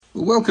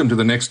Welcome to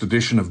the next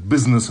edition of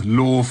Business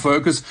Law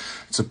Focus.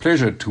 It's a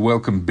pleasure to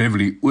welcome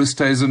Beverley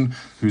Oosthuizen,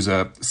 who's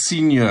a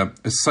senior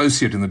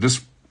associate in the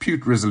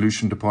Dispute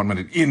Resolution Department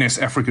at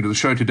ENSafrica, to the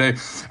show today.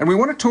 And we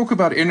want to talk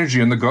about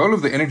energy. And the goal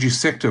of the energy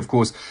sector, of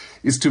course,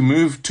 is to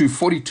move to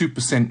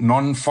 42%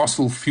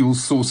 non-fossil fuel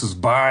sources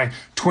by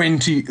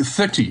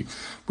 2030.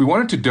 We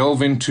wanted to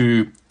delve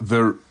into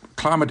the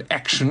climate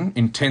action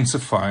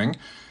intensifying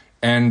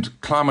and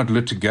climate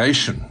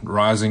litigation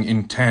rising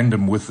in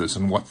tandem with this,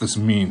 and what this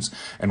means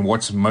and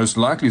what's most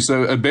likely.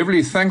 So,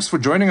 Beverley, thanks for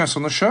joining us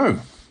on the show.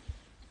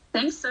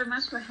 Thanks so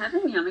much for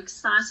having me. I'm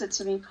excited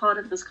to be part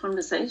of this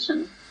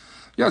conversation.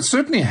 Yeah, it's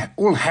certainly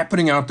all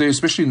happening out there,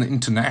 especially in the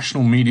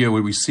international media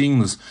where we're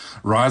seeing this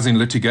rise in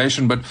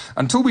litigation. But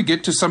until we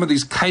get to some of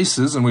these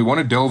cases, and we want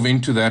to delve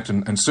into that,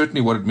 and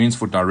certainly what it means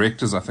for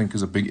directors, I think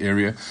is a big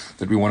area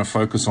that we want to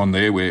focus on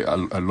there, where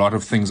a lot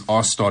of things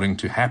are starting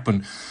to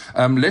happen.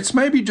 Let's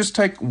maybe just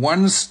take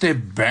one step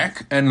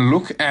back and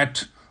look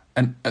at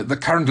the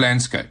current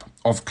landscape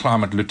of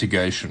climate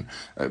litigation.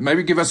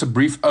 Maybe give us a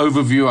brief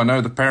overview. I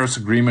know the Paris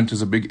Agreement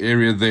is a big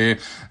area there,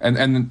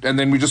 and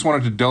then we just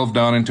wanted to delve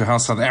down into how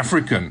South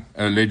African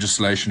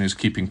legislation is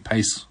keeping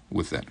pace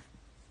with that.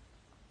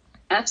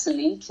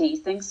 Absolutely.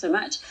 Thanks so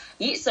much.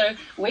 Yeah, so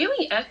where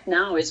we're at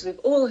now is we've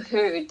all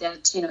heard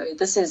that,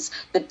 this is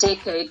the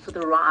decade for the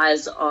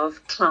rise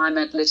of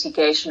climate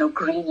litigation, or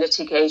green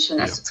litigation,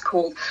 as it's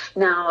called.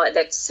 Now,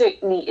 that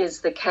certainly is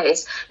the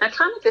case. Now,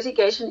 climate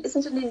litigation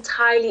isn't an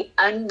entirely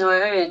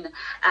unknown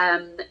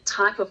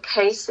type of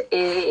case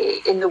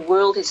in the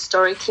world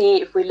historically.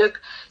 If we look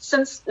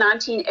since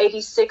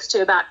 1986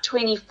 to about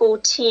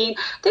 2014,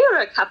 there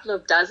are a couple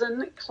of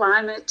dozen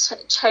climate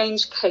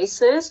change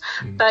cases,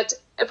 but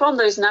from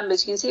those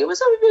numbers, you can see it was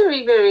a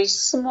very, very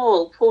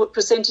small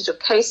percentage of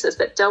cases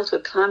that dealt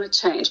with climate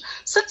change.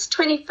 Since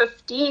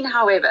 2015,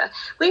 however,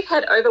 we've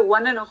had over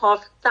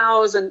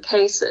 1,500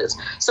 cases.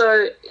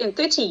 So in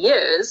 30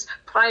 years,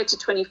 prior to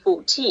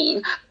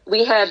 2014,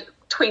 we had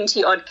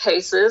 20-odd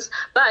cases,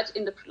 but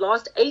in the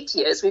last 8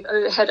 years, we've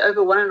had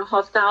over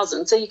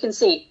 1,500. So you can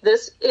see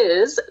this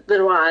is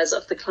the rise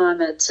of the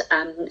climate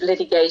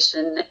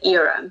litigation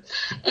era.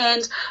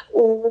 And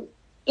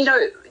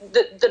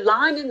the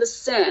line in the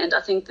sand,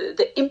 I think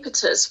the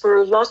impetus for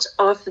a lot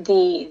of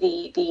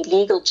the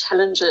legal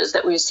challenges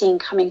that we're seeing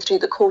coming through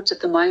the court at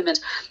the moment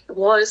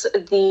was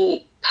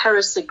the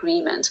Paris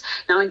Agreement.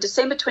 Now, in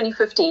December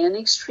 2015, an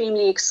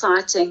extremely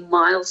exciting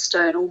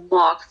milestone or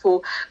mark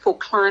for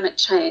climate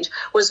change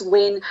was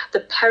when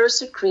the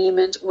Paris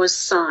Agreement was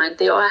signed.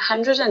 There are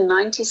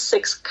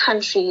 196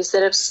 countries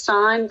that have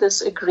signed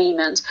this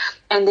agreement,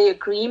 and the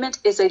agreement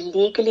is a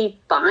legally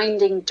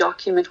binding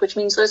document, which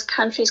means those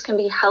countries can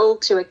be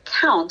held to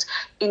account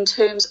in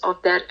terms of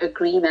that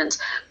agreement.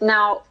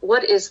 Now,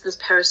 what is this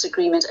Paris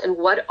Agreement and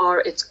what are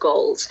its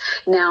goals?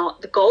 Now,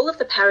 the goal of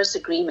the Paris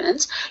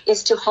Agreement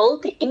is to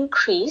hold the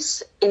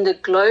increase in the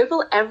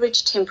global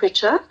average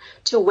temperature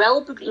to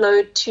well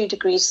below 2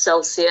 degrees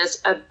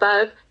Celsius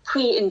above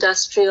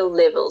pre-industrial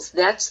levels.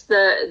 That's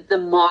the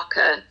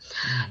marker.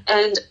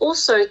 And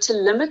also to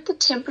limit the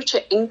temperature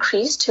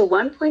increase to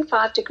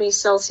 1.5 degrees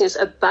Celsius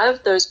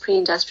above those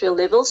pre-industrial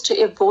levels to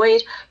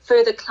avoid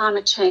further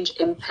climate change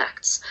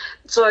impacts.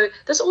 So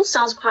this all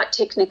sounds quite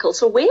technical.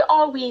 So where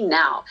are we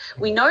now?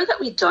 We know that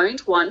we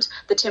don't want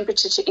the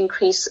temperature to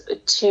increase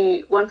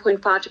to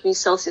 1.5 degrees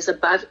Celsius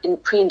above in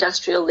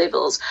pre-industrial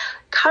levels.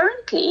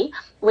 Currently,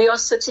 we are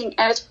sitting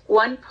at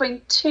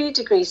 1.2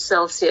 degrees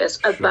Celsius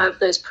above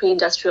those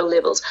pre-industrial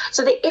levels.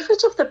 So the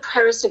effort of the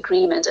Paris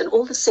Agreement and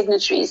all the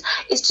signatories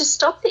is to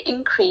stop the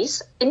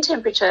increase in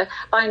temperature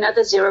by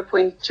another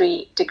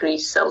 0.3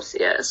 degrees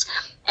Celsius.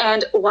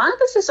 And why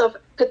this is of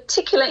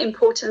particular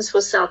importance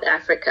for South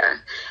Africa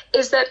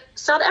is that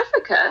South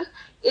Africa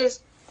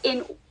is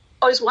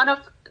one of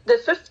the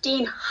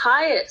 15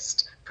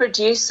 highest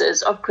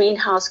producers of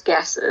greenhouse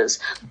gases,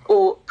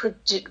 or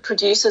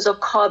producers of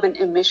carbon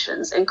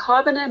emissions. And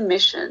carbon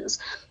emissions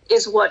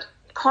is what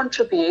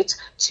contributes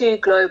to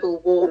global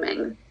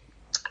warming.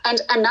 And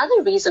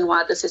another reason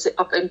why this is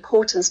of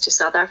importance to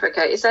South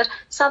Africa is that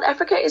South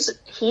Africa is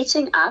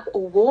heating up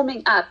or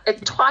warming up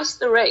at twice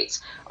the rate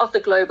of the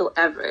global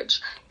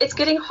average. It's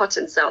getting hot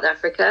in South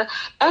Africa,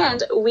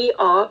 and we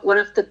are one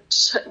of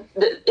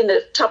in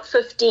the top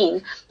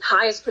 15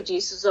 highest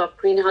producers of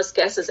greenhouse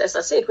gases, as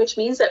I said, which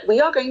means that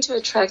we are going to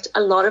attract a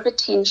lot of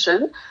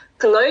attention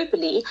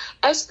globally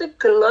as the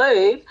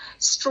globe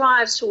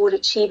strives toward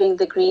achieving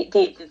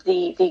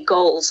the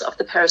goals of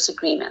the Paris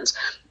Agreement.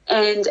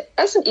 And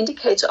as an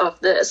indicator of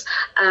this,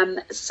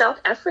 South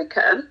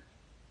Africa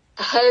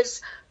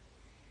has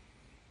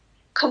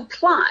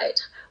complied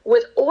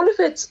with all of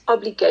its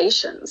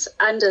obligations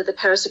under the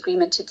Paris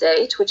Agreement to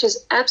date, which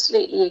is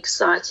absolutely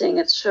exciting.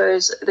 It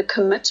shows the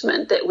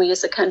commitment that we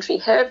as a country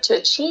have to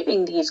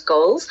achieving these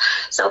goals.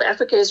 South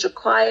Africa is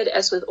required,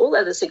 as with all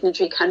other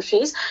signatory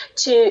countries,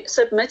 to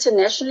submit a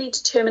nationally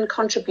determined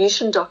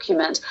contribution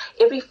document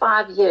every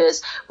 5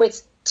 years, which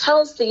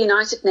tells the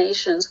United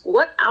Nations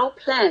what our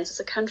plans as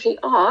a country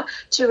are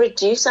to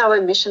reduce our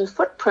emission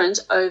footprint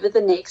over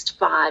the next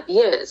 5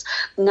 years.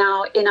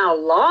 Now, in our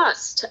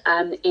last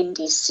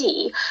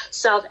NDC,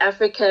 South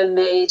Africa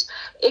made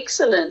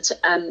excellent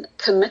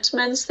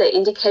commitments. They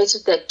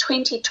indicated that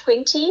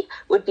 2020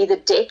 would be the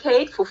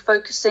decade for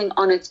focusing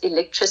on its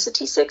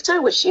electricity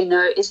sector, which you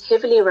know is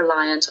heavily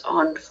reliant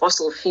on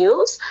fossil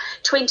fuels.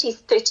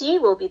 2030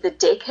 will be the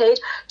decade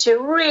to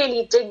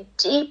really dig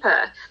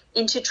deeper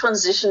into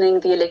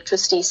transitioning the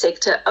electricity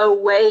sector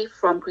away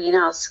from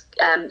greenhouse,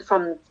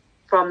 from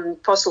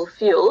fossil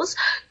fuels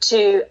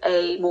to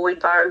a more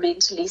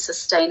environmentally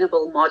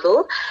sustainable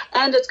model.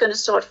 And it's going to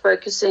start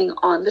focusing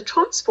on the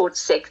transport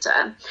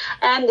sector.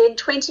 And then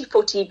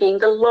 2040 being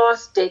the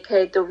last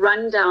decade, the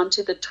rundown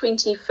to the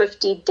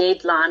 2050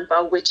 deadline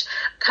by which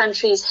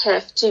countries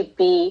have to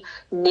be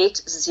net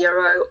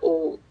zero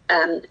or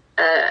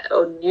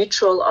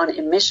neutral on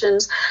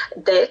emissions.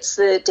 That's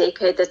the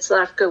decade that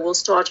South Africa will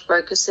start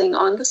focusing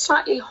on the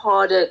slightly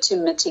harder to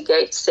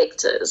mitigate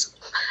sectors.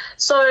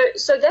 So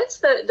that's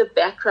the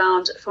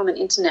background from an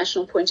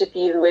international point of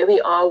view, where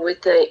we are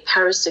with the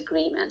Paris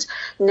Agreement.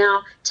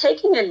 Now,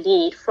 taking a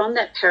lead from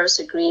that Paris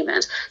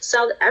Agreement,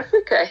 South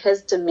Africa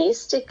has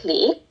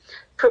domestically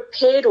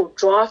prepared or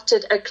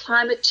drafted a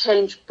climate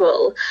change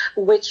bill,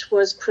 which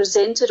was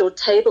presented or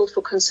tabled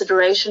for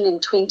consideration in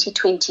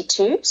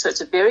 2022. So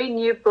it's a very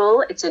new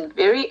bill. It's in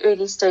very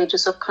early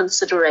stages of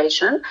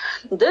consideration.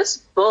 This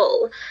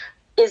bill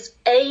is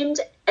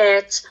aimed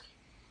at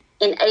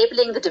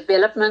enabling the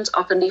development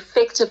of an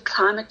effective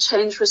climate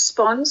change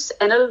response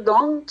and a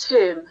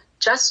long-term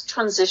just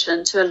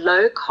transition to a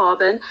low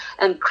carbon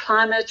and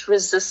climate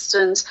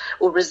resistant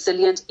or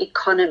resilient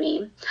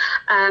economy.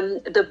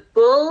 The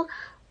bill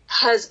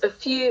has a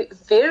few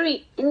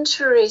very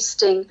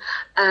interesting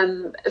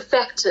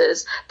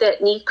factors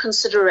that need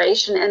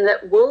consideration and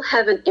that will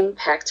have an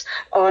impact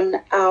on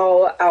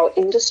our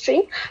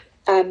industry.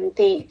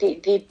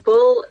 The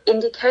bill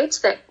indicates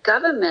that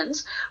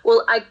governments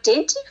will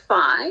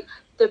identify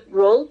the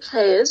role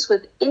players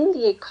within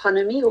the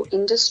economy or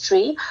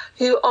industry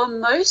who are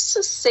most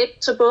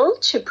susceptible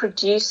to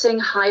producing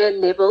higher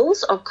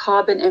levels of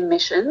carbon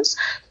emissions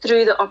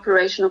through the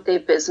operation of their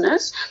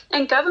business.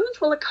 And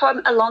government will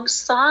come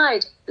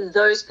alongside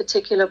those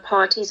particular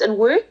parties and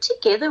work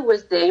together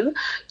with them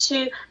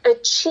to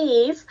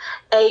achieve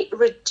a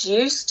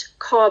reduced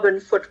carbon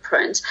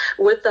footprint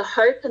with the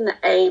hope and the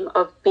aim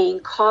of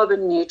being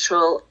carbon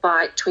neutral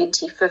by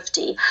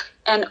 2050.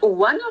 And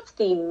one of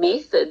the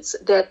methods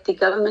that the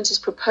government is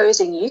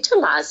proposing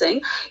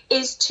utilizing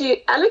is to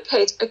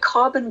allocate a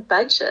carbon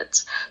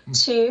budget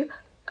to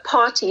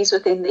parties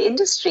within the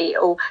industry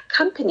or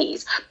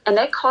companies. And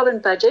that carbon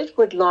budget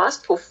would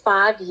last for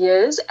 5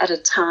 years at a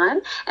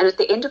time. And at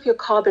the end of your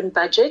carbon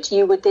budget,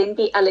 you would then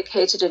be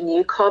allocated a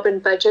new carbon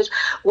budget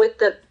with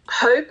the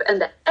hope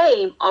and the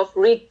aim of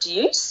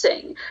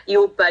reducing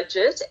your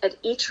budget at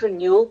each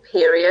renewal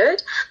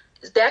period.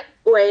 That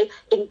way,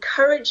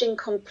 encouraging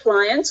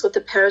compliance with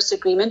the Paris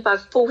Agreement by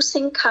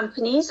forcing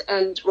companies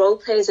and role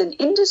players in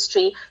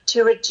industry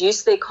to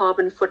reduce their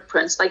carbon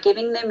footprints by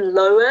giving them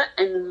lower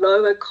and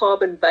lower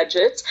carbon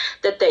budgets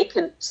that they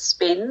can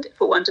spend,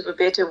 for want of a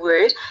better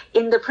word,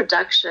 in the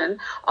production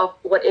of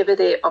whatever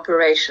their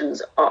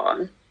operations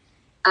are.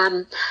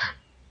 In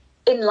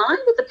line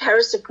with the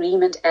Paris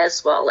Agreement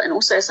as well, and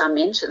also as I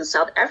mentioned,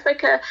 South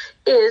Africa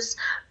is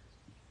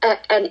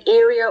an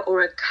area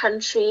or a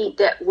country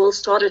that will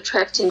start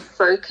attracting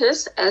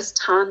focus as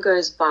time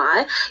goes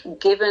by,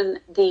 given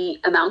the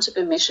amount of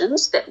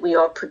emissions that we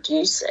are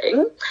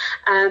producing.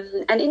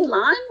 And in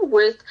line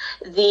with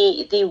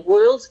the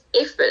world's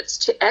efforts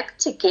to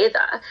act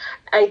together,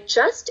 a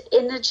just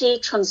energy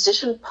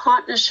transition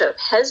partnership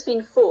has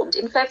been formed.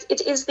 In fact,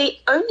 it is the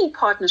only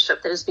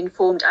partnership that has been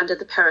formed under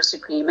the Paris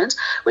Agreement,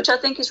 which I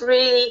think is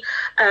really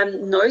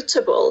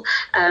notable,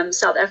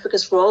 South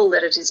Africa's role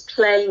that it is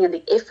playing and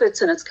the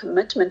efforts and its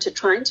commitment to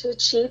trying to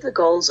achieve the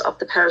goals of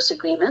the Paris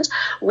Agreement.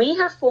 We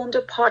have formed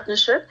a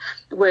partnership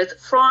with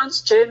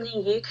France,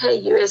 Germany,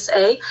 UK,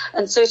 USA,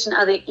 and certain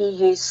other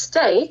EU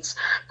states,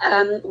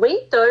 where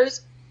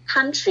those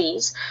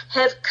countries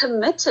have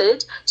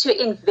committed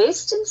to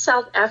invest in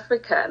South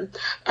Africa,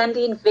 and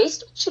the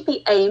investment should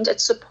be aimed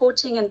at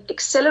supporting an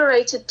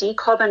accelerated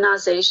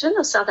decarbonization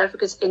of South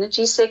Africa's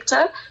energy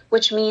sector,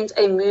 which means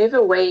a move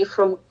away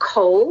from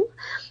coal.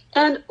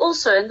 And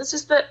also, and this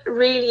is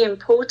really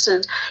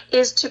important,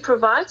 is to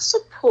provide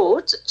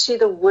support to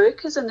the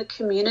workers in the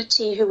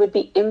community who would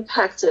be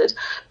impacted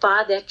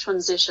by that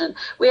transition.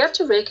 We have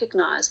to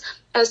recognize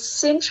as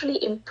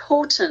centrally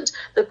important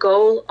the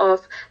goal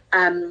of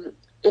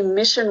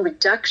emission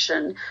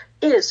reduction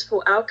is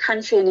for our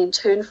country and in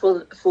turn for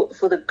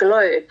the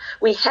globe.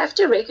 We have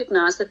to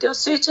recognize that there are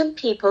certain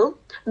people,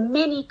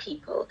 many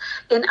people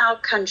in our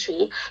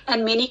country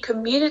and many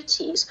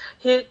communities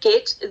who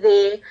get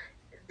their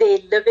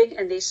living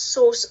and their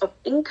source of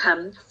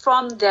income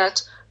from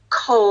that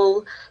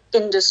coal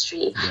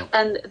industry.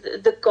 And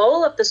the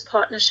goal of this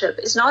partnership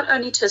is not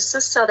only to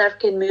assist South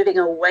Africa in moving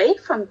away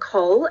from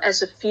coal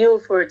as a fuel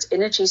for its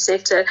energy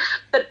sector,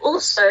 but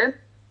also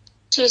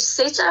to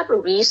set up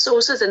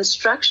resources and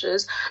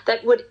structures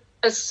that would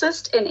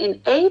assist and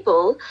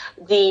enable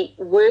the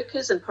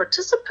workers and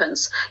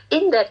participants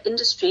in that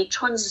industry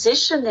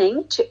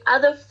transitioning to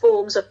other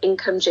forms of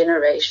income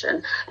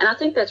generation. And I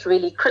think that's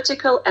really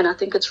critical, and I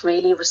think it's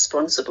really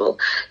responsible.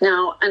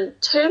 Now, in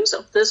terms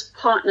of this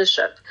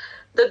partnership,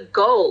 the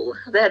goal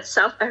that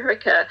South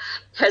Africa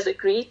has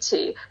agreed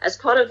to as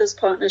part of this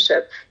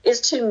partnership is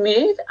to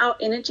move our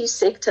energy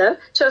sector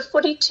to a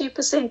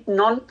 42%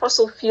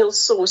 non-fossil fuel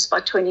source by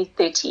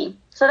 2030.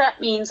 So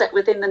that means that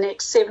within the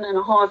next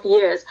 7.5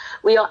 years,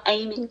 we are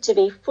aiming to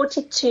be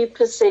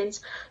 42%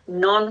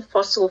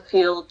 non-fossil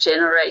fuel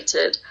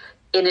generated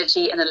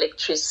energy and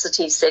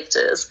electricity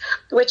sectors,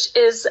 which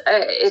is,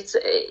 it's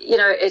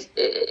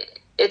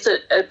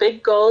a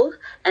big goal,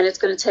 and it's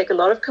going to take a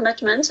lot of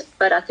commitment,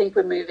 but I think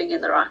we're moving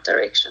in the right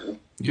direction.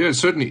 Yeah, it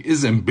certainly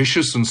is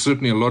ambitious, and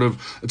certainly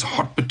it's a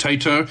hot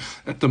potato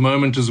at the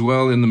moment as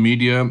well in the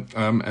media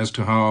as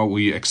to how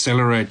we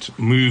accelerate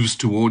moves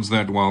towards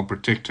that while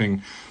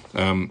protecting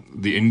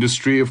the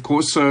industry, of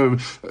course. So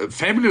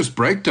fabulous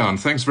breakdown.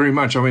 Thanks very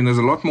much. I mean, there's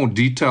a lot more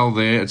detail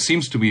there. It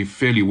seems to be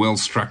fairly well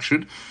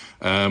structured.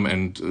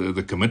 And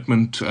the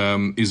commitment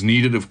is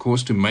needed, of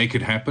course, to make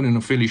it happen in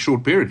a fairly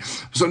short period.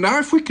 So now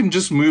if we can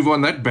just move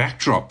on, that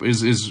backdrop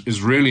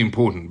is really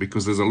important,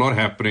 because there's a lot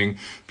happening.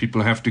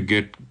 People have to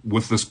get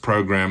with this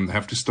program,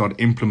 have to start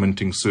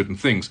implementing certain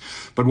things.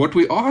 But what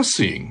we are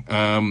seeing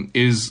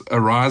is a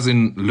rise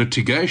in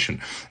litigation.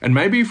 And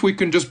maybe if we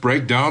can just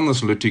break down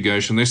this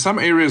litigation, there's some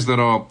areas that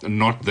are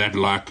not that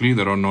likely,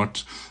 that are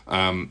not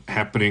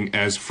happening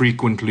as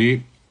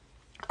frequently,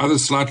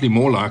 others slightly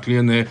more likely,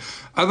 and there are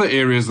other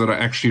areas that are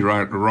actually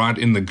right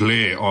in the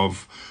glare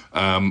of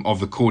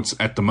the courts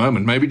at the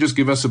moment. Maybe just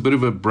give us a bit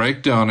of a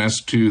breakdown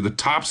as to the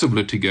types of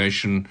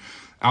litigation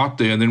out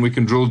there, and then we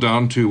can drill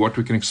down to what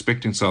we can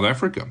expect in South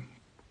Africa.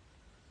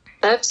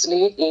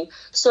 Absolutely.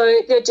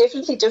 So there are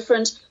definitely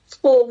different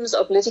forms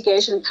of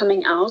litigation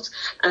coming out.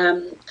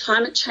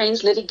 Climate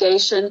change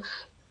litigation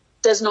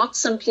does not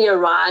simply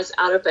arise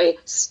out of a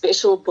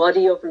special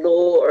body of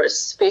law or a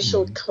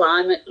special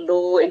climate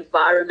law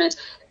environment.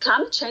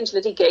 Climate change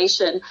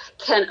litigation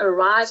can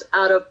arise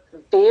out of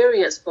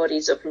various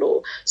bodies of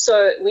law.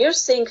 So we're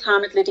seeing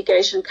climate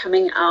litigation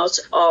coming out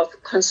of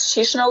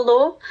constitutional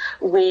law,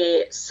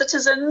 where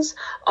citizens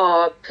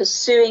are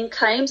pursuing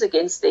claims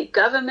against their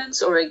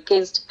governments or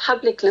against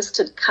public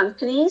listed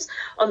companies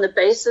on the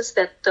basis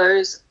that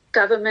those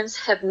governments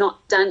have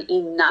not done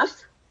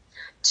enough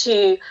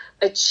to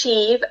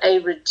achieve a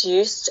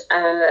reduced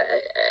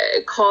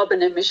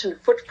carbon emission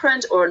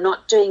footprint, or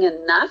not doing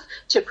enough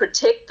to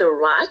protect the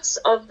rights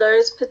of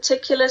those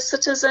particular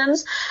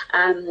citizens.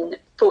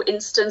 For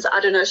instance,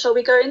 I don't know, shall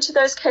we go into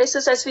those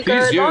cases as we go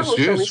along? Or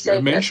shall we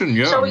say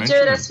shall we do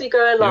it as we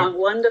go along? Yeah.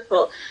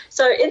 Wonderful.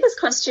 So in this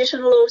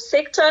constitutional law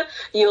sector,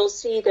 you'll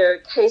see there are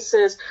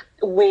cases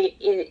where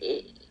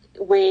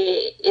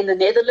in the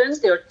Netherlands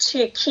there are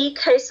two key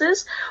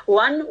cases.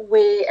 One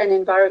where an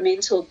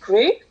environmental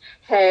group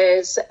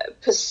has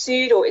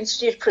pursued or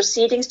instituted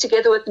proceedings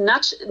together with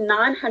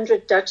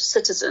 900 Dutch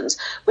citizens.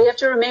 We have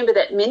to remember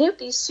that many of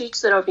these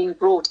suits that are being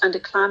brought under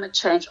climate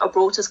change are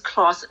brought as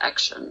class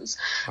actions.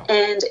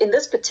 And in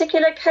this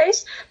particular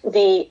case,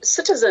 the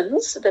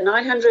citizens, the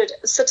 900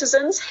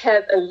 citizens,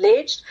 have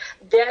alleged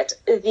that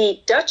the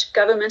Dutch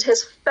government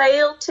has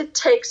failed to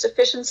take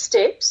sufficient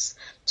steps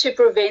to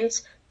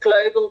prevent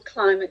global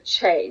climate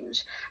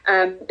change.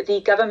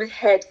 The government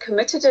had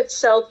committed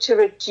itself to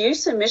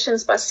reduce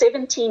emissions by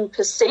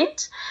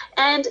 17%,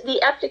 and the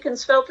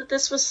applicants felt that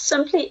this was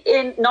simply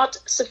not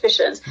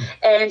sufficient,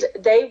 and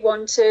they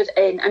wanted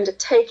an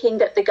undertaking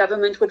that the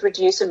government would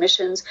reduce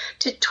emissions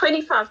to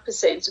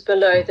 25%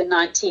 below the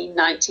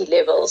 1990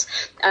 levels.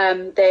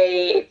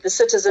 The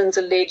citizens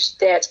alleged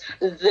that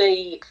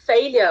the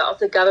failure of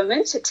the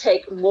government to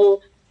take more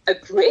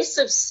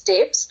aggressive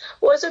steps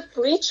was a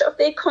breach of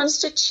their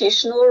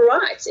constitutional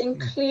rights,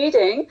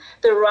 including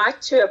the right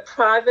to a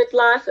private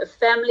life, a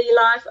family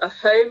life, a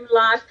home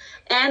life,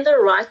 and the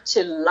right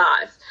to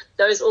life.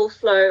 Those all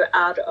flow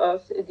out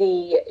of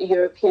the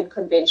European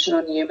Convention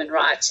on Human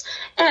Rights.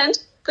 And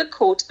the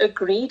court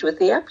agreed with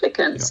the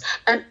applicants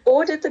and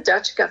ordered the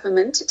Dutch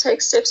government to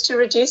take steps to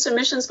reduce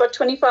emissions by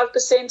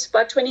 25%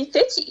 by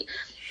 2030.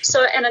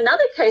 So, and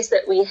another case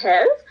that we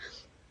have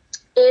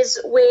is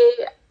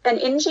where an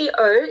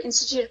NGO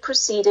instituted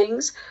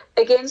proceedings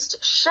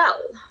against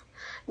Shell.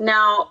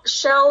 Now,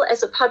 Shell,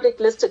 as a public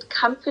listed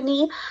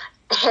company,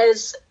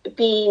 has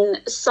been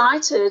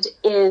cited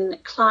in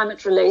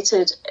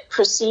climate-related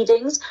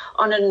proceedings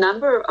on a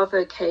number of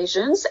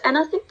occasions, and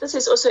I think this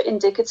is also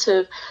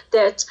indicative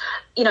that,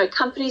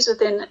 companies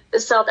within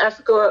South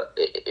Africa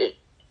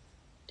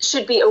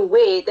should be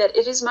aware that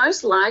it is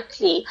most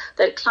likely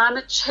that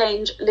climate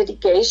change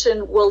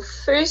litigation will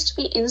first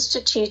be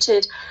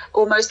instituted,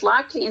 or most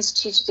likely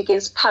instituted,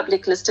 against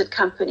public listed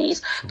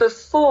companies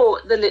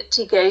before the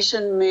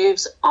litigation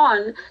moves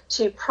on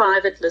to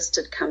private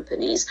listed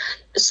companies.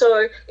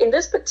 So in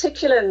this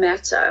particular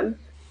matter,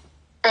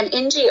 an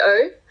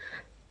NGO,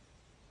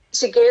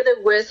 together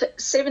with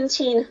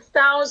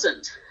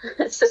 17,000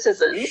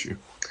 citizens,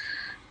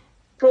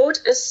 brought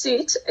a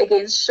suit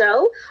against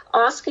Shell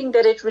asking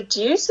that it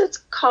reduce its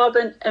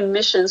carbon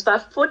emissions by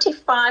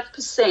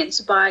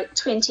 45% by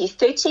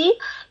 2030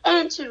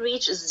 and to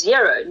reach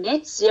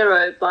net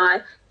zero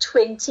by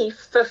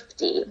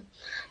 2050.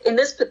 In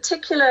this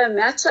particular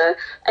matter,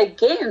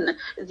 again,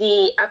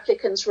 the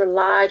applicants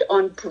relied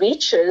on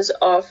breaches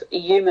of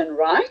human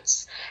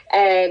rights,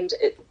 and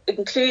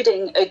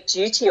including a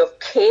duty of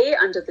care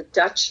under the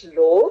Dutch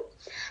law.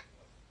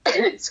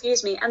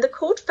 Excuse me. And the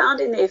court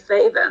found in their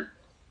favor.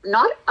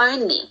 Not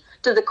only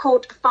did the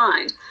court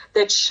find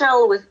that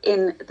Shell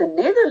within the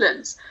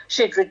Netherlands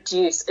should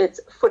reduce its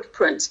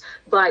footprint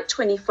by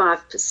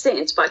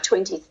 25% by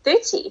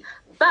 2030,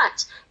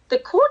 but the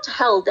court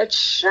held that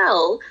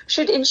Shell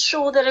should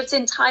ensure that its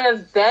entire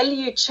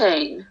value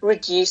chain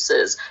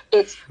reduces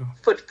its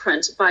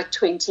footprint by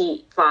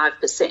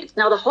 25%.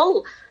 Now, the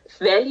whole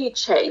value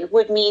chain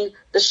would mean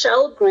the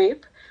Shell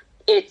group,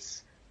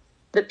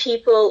 the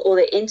people or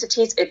the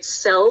entities it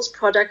sells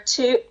product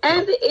to,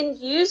 and the end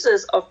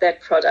users of that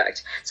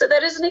product. So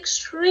that is an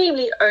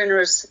extremely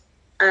onerous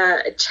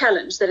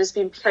challenge that has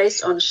been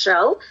placed on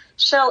Shell.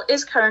 Shell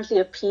is currently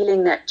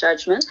appealing that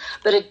judgment,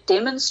 but it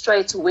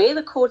demonstrates where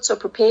the courts are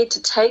prepared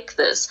to take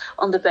this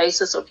on the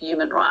basis of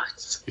human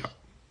rights. Yeah.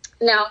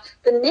 Now,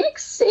 the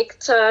next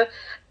sector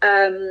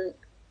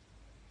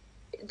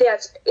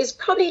that is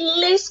probably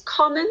less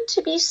common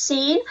to be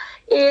seen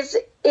is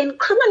in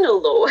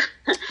criminal law.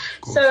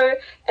 So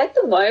at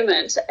the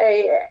moment,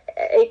 a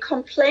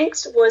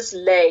complaint was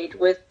laid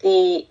with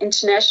the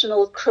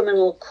International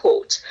Criminal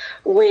Court,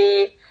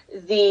 where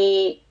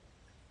the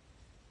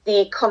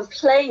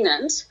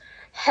complainant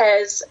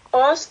has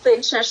asked the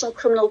International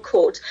Criminal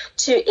Court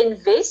to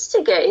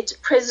investigate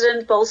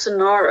President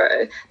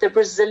Bolsonaro, the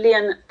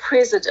Brazilian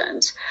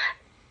president,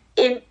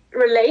 in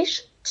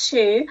relation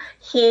to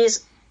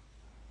his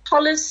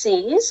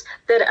policies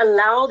that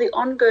allow the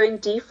ongoing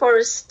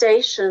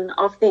deforestation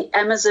of the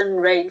Amazon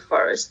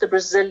rainforest, the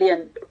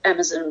Brazilian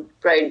Amazon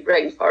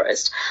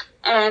rainforest.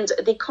 And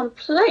the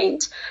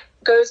complaint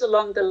goes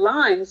along the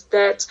lines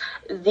that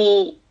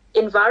the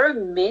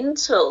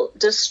environmental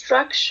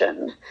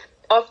destruction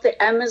of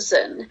the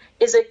Amazon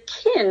is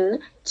akin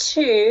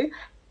to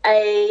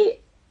a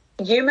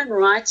human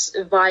rights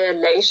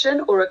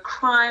violation or a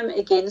crime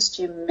against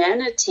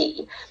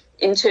humanity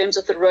in terms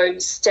of the Rome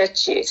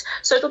Statute.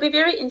 So it'll be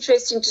very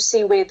interesting to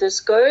see where this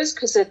goes,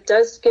 because it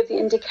does give the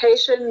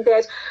indication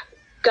that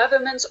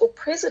governments or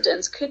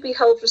presidents could be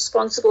held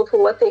responsible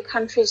for what their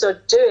countries are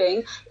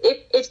doing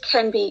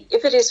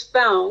if it is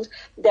found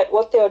that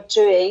what they are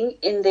doing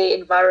in their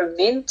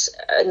environment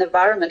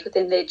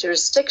within their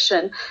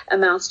jurisdiction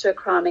amounts to a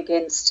crime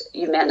against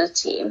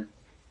humanity.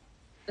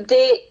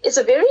 There is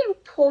a very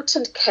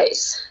important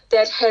case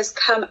that has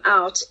come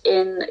out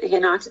in the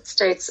United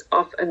States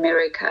of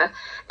America,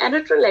 and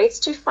it relates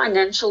to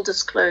financial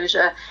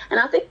disclosure. And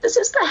I think this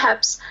is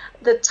perhaps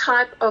the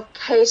type of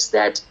case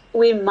that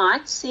we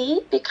might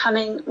see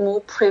becoming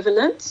more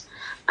prevalent.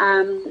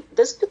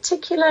 This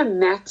particular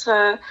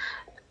matter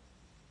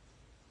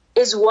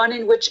is one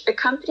in which a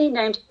company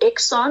named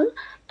Exxon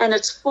and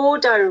its 4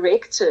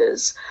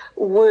 directors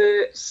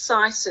were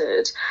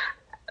cited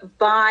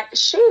by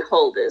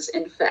shareholders,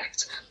 in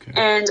fact. Okay.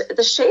 And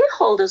the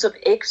shareholders of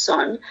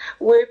Exxon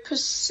were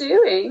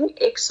pursuing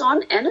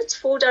Exxon and its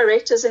 4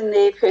 directors in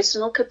their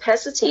personal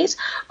capacities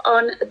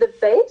on the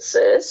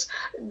basis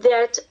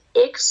that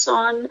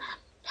Exxon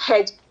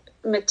had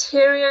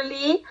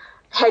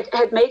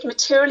made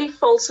materially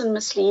false and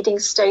misleading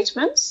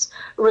statements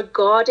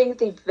regarding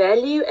the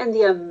value and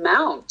the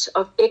amount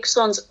of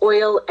Exxon's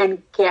oil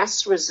and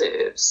gas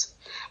reserves,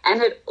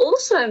 and had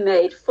also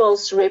made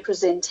false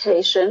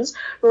representations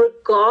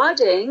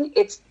regarding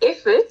its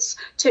efforts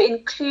to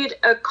include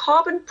a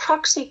carbon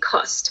proxy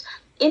cost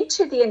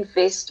into the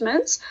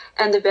investment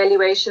and the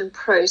valuation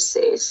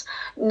process.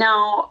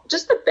 Now,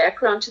 just the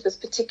background to this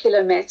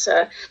particular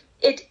matter,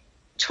 it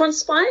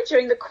transpired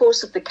during the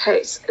course of the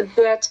case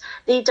that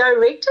the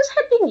directors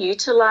had been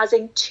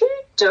utilizing 2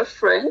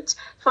 different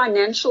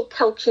financial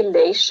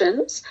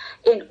calculations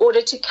in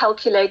order to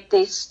calculate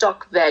their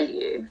stock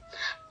value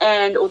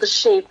or the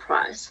share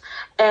price.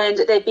 And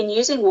they've been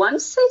using one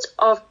set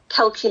of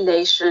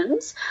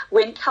calculations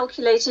when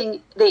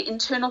calculating their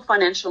internal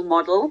financial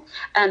model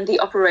and the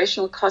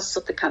operational costs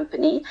of the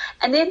company,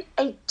 and then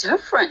a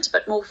different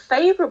but more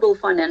favorable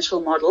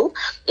financial model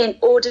in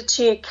order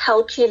to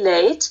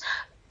calculate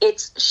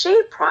its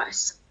share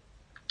price.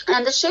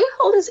 And the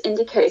shareholders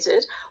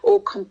indicated, or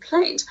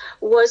complaint,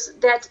 was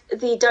that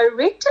the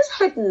directors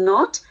had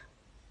not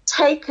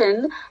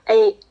taken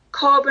a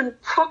carbon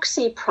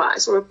proxy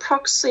price or a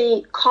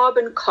proxy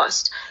carbon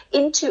cost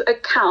into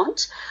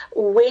account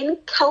when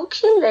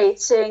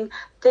calculating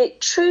the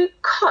true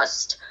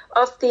cost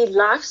of the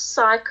life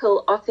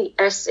cycle of the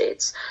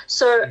assets.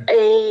 So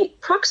a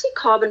proxy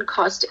carbon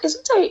cost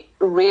isn't a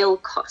real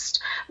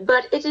cost,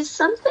 but it is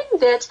something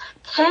that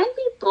can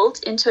be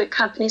built into a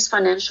company's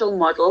financial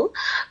model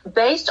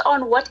based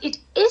on what it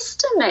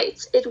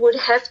estimates it would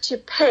have to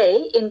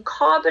pay in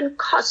carbon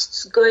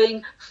costs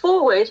going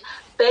forward,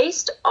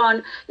 based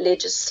on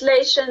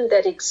legislation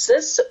that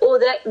exists or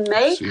that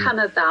may come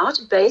about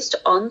based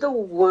on the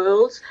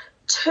world's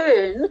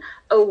turn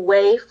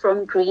away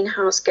from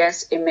greenhouse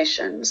gas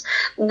emissions.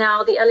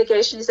 Now, the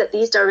allegation is that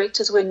these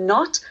directors were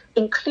not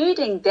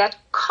including that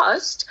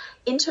cost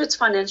into its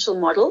financial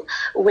model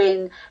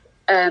when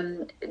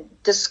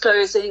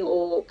disclosing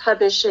or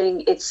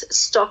publishing its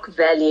stock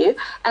value,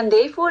 and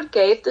therefore it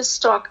gave the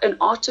stock an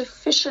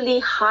artificially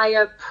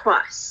higher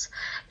price.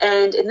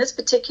 And in this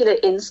particular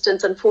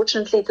instance,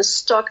 unfortunately, the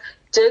stock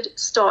did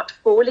start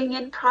falling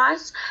in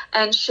price,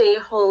 and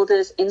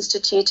shareholders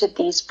instituted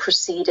these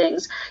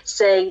proceedings,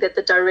 saying that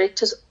the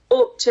directors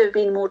ought to have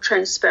been more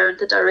transparent.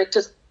 The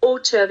directors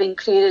ought to have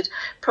included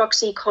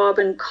proxy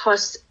carbon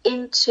costs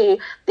into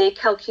their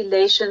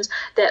calculations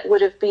that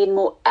would have been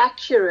more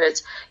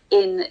accurate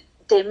in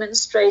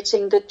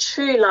demonstrating the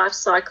true life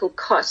cycle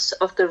costs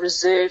of the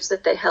reserves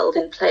that they held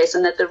in place,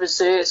 and that the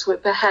reserves were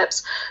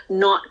perhaps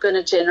not going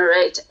to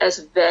generate as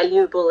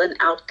valuable an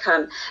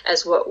outcome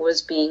as what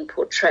was being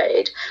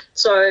portrayed.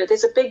 So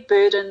there's a big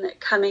burden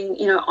coming,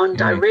 on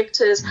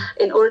directors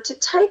in order to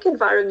take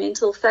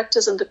environmental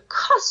factors and the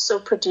costs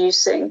of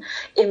producing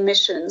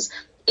emissions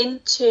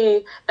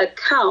into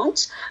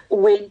account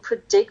when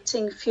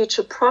predicting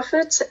future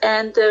profits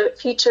and the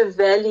future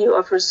value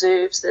of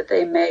reserves that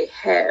they may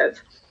have.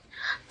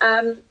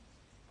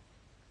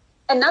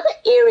 Another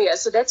area,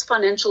 so that's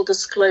financial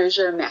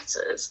disclosure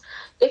matters.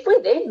 If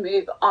we then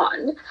move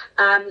on,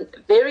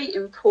 very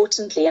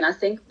importantly, and I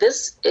think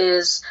this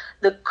is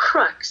the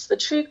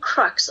true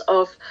crux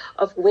of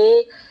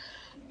where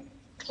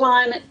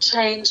climate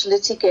change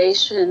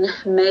litigation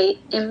may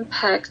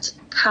impact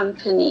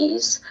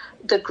companies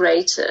the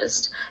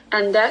greatest,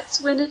 and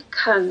that's when it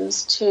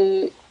comes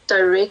to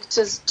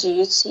directors'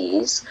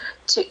 duties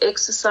to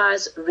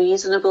exercise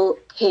reasonable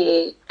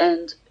care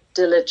and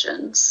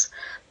diligence.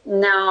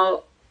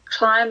 Now,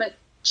 climate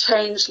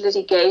change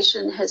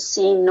litigation has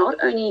seen not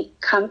only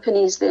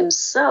companies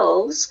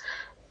themselves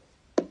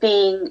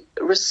being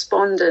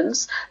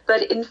respondents,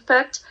 but in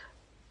fact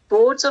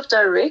boards of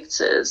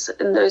directors,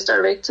 and those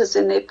directors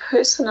in their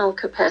personal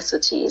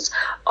capacities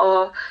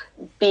are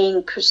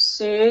being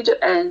pursued,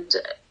 and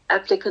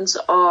applicants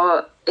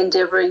are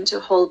endeavoring to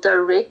hold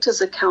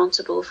directors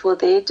accountable for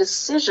their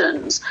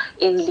decisions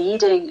in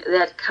leading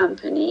that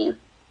company.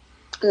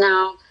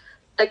 Now,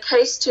 a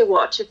case to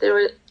watch, if there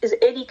is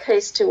any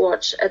case to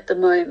watch at the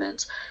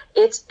moment,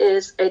 it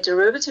is a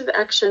derivative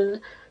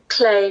action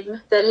claim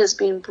that has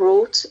been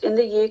brought in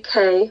the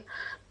UK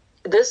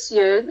this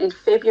year, in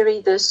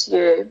February this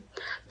year.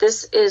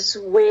 This is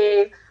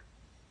where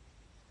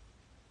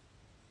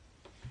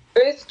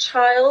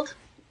Earthchild,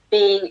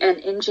 being an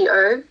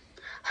NGO,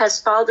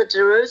 has filed a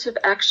derivative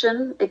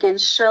action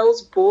against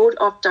Shell's board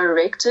of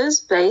directors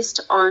based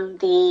on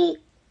the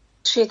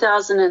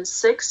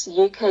 2006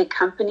 UK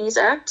Companies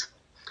Act.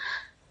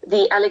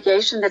 The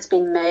allegation that's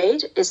been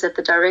made is that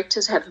the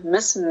directors have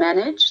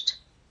mismanaged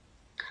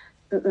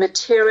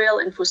material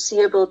and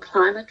foreseeable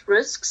climate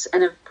risks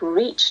and have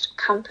breached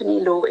company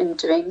law in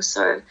doing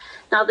so.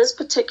 Now, this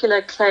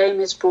particular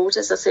claim is brought,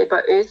 as I said,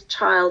 by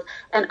Earthchild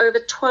and over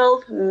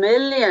 12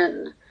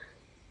 million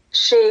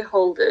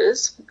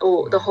shareholders,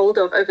 or the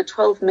holder of over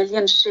 12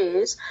 million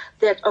shares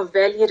that are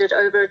valued at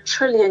over $1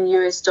 trillion.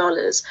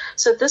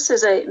 So this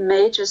is a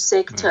major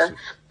sector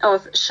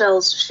of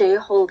Shell's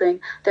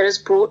shareholding that has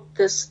brought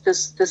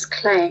this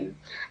claim.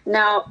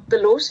 Now, the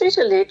lawsuit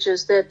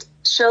alleges that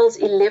Shell's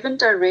 11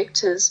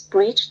 directors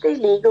breached their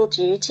legal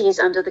duties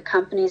under the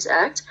Companies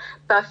Act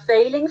by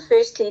failing,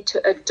 firstly,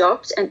 to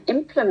adopt and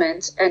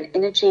implement an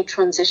energy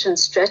transition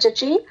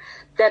strategy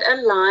that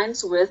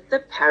aligns with the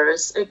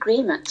Paris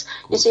Agreement.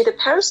 You see, the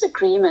Paris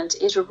Agreement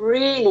is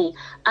really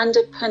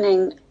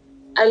underpinning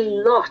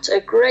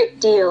a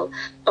great deal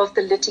of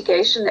the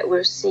litigation that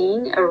we're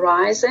seeing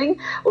arising,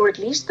 or at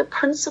least the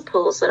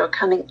principles that are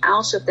coming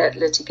out of that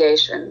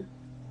litigation.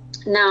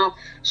 Now,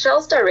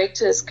 Shell's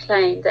directors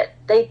claim that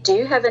they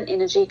do have an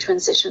energy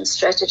transition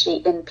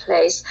strategy in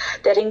place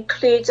that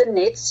includes a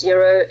net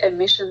zero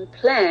emission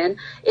plan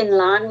in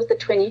line with the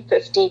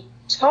 2050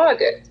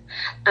 target.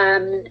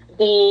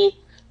 The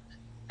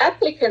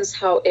applicants,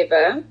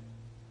 however,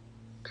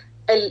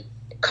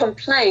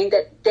 complained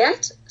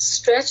that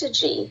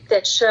strategy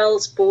that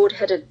Shell's board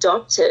had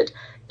adopted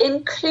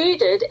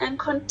included and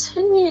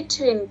continued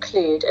to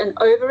include an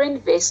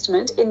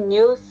overinvestment in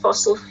new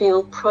fossil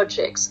fuel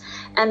projects,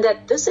 and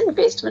that this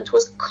investment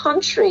was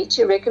contrary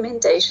to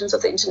recommendations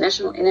of the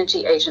International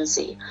Energy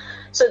Agency.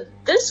 So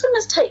this we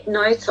must take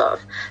note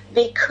of,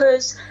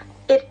 because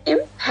it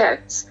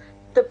impacts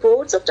the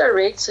boards of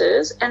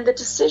directors and the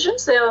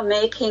decisions they are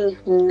making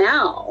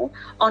now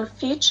on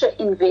future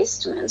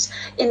investments.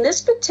 In this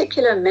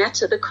particular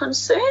matter, the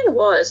concern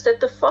was that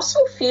the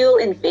fossil fuel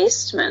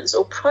investments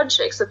or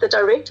projects that the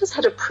directors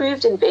had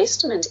approved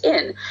investment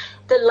in,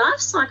 the life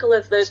cycle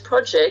of those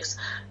projects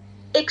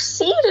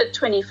exceeded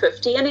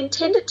 2050 and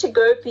intended to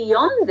go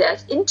beyond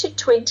that into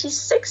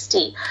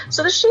 2060.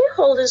 So the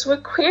shareholders were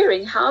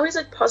querying, how is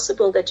it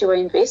possible that you are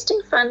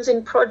investing funds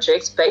in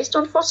projects based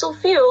on fossil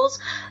fuels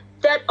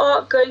that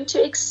are going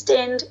to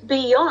extend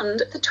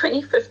beyond the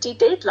 2050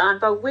 deadline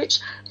by which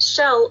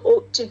Shell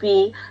ought to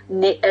be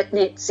at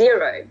net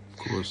zero?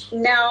 Of course.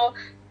 Now,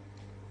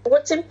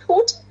 what's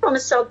important from a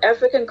South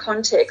African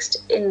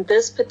context in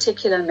this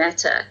particular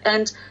matter,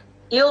 and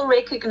you'll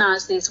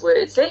recognize these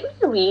words. Let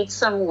me read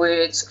some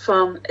words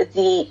from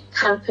the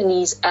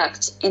Companies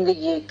Act in the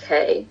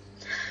UK.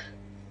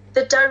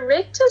 The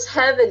directors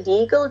have a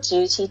legal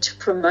duty to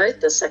promote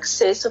the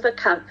success of a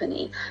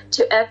company,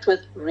 to act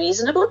with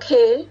reasonable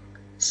care,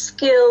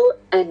 skill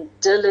and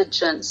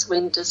diligence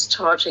when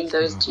discharging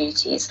those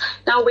duties.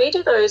 Now, where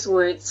do those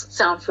words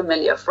sound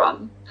familiar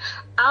from?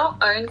 Our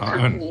own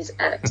Companies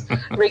Act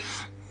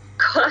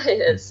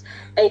requires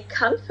a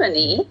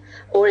company,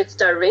 or its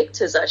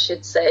directors, I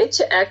should say,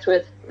 to act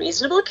with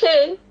reasonable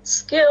care,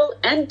 skill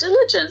and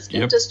diligence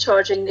in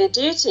discharging their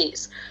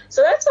duties.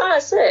 So that's why I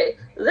say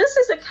this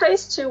is a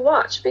case to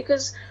watch,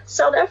 because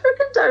South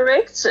African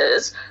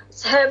directors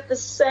have the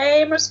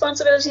same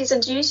responsibilities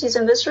and duties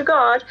in this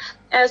regard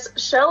as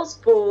Shell's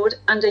board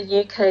under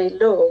UK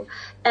law.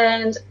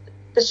 And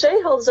the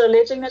shareholders are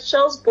alleging that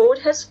Shell's board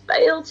has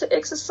failed to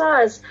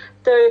exercise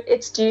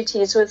its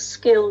duties with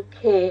skill,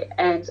 care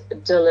and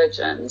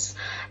diligence.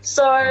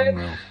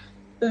 So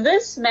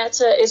this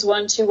matter is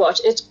one to watch.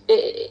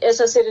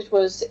 As I said, it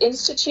was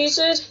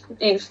instituted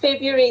in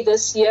February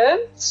this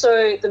year,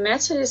 so the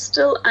matter is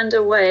still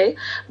underway,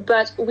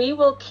 but we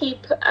will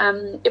keep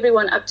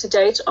everyone up to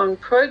date on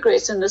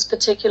progress in this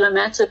particular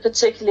matter,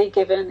 particularly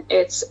given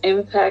its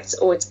impact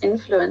or its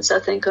influence, I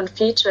think, on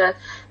future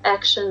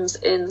actions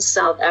in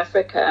South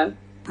Africa.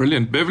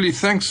 Brilliant. Beverley,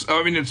 thanks.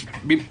 I mean, it's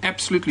been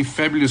absolutely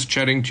fabulous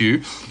chatting to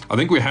you. I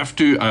think we have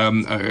to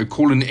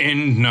call an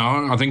end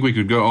now. I think we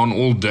could go on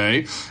all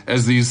day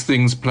as these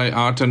things play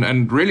out,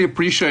 and really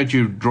appreciate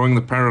you drawing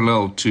the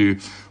parallel to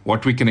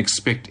what we can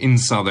expect in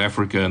South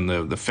Africa and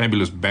the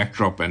fabulous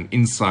backdrop and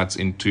insights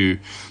into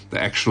the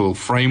actual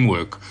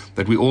framework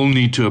that we all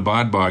need to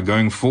abide by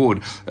going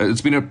forward.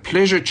 It's been a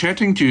pleasure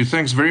chatting to you.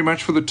 Thanks very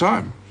much for the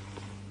time.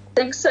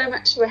 Thanks so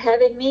much for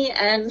having me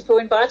and for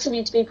inviting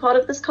me to be part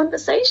of this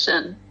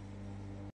conversation.